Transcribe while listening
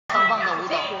很棒的舞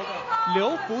蹈。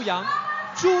刘福洋、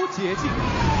朱洁静。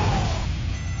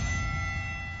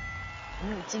很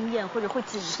有经验或者会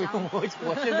紧张。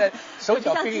我现在手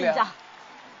脚冰凉。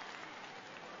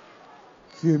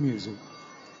Cue music.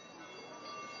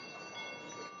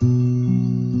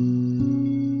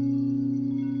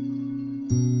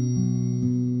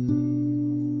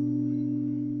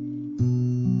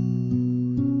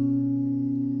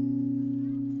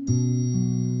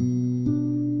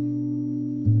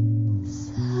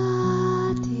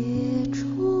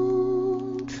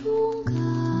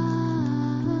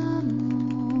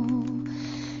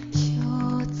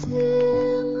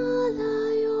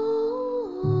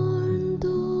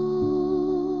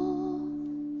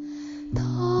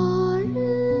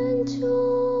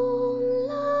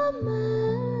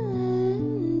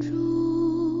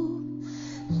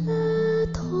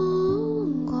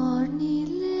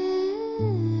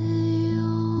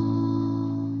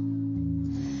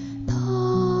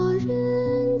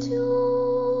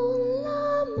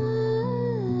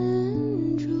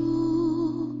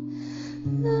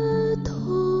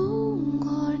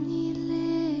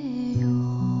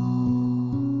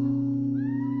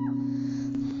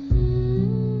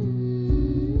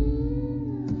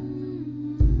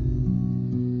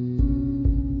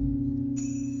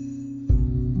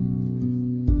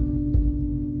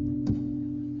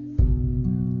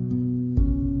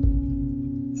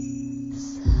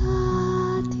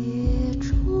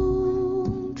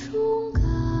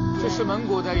是蒙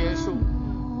古的元素，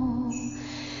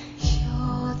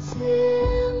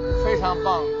非常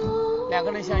棒，两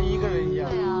个人像一个人一样。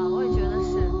对啊，我也觉得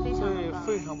是非常棒。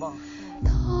对，非常棒。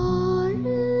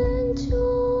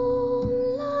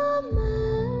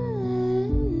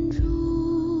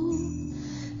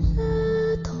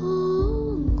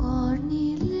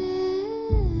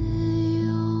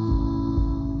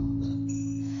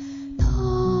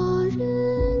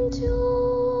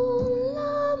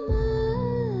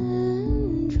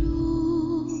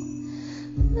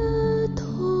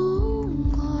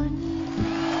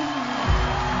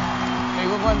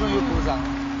观众又鼓掌，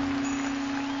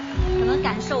可能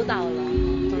感受到了。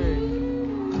对。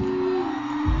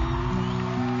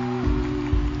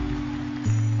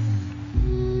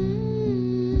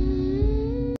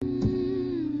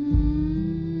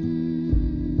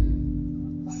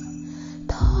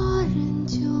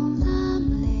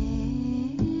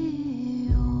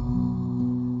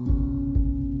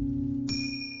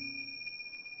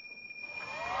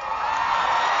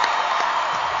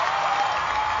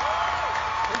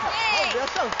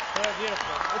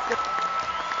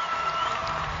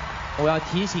我要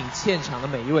提醒现场的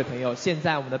每一位朋友，现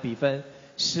在我们的比分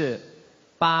是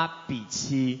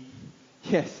8-7。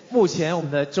Yes， 目前我们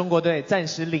的中国队暂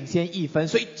时领先1分，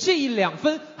所以这2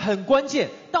分很关键。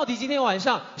到底今天晚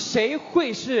上谁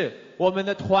会是我们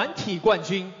的团体冠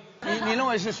军？你认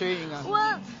为是谁赢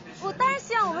啊？我当然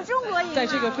希望我们中国赢。在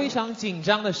这个非常紧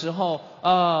张的时候，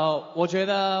我觉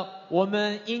得我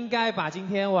们应该把今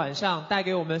天晚上带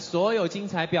给我们所有精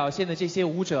彩表现的这些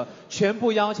舞者全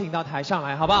部邀请到台上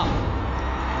来，好不好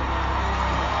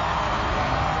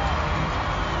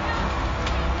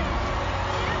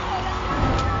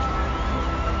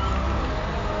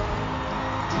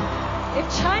？If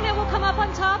China will come up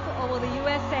on top, or will the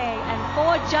USA and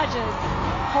 4 judges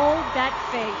hold that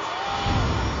fate?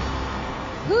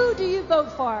 Who do you vote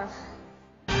for?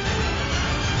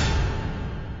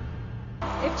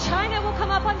 If China will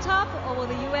come up on top, or will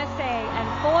the USA and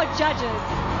 4 judges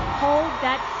hold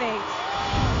that fate?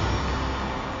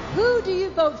 Who do you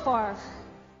vote for?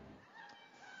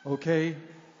 Okay.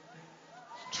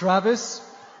 Travis,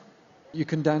 you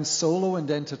can dance solo and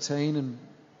entertain and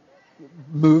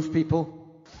move people.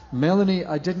 Melanie,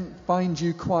 I didn't find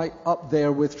you quite up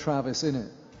there with Travis in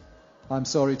it. I'm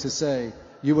sorry to say.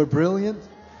 You were brilliant,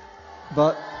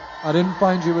 but I didn't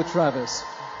find you with Travis.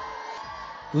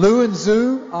 Lou and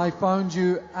Zhu, I found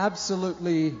you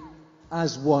absolutely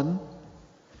as one,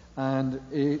 and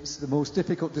it's the most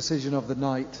difficult decision of the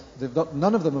night.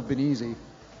 None of them have been easy,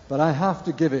 but I have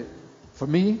to give it, for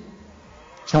me,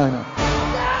 China.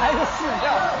 还是4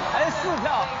票，还是4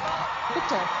票。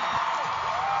Victor.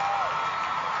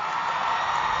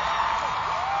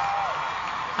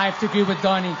 I have to agree with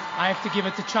Donnie. I have to give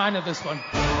it to China this one.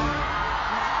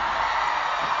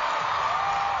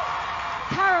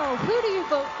 Carol, who do you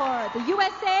vote for? The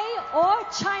USA or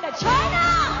China? China!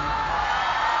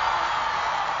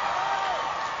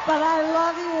 But I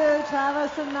love you,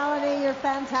 Travis and Melanie. You're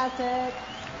fantastic.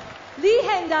 Li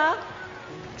Henda.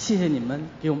 谢谢你们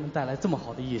给我们带来这么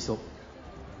好的艺术。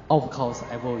Of course,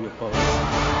 I vote you both.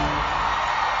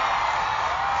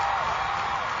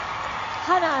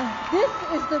 Hannah. This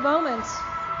is the moment.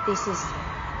 This is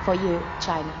for you,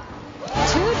 China.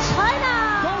 To China!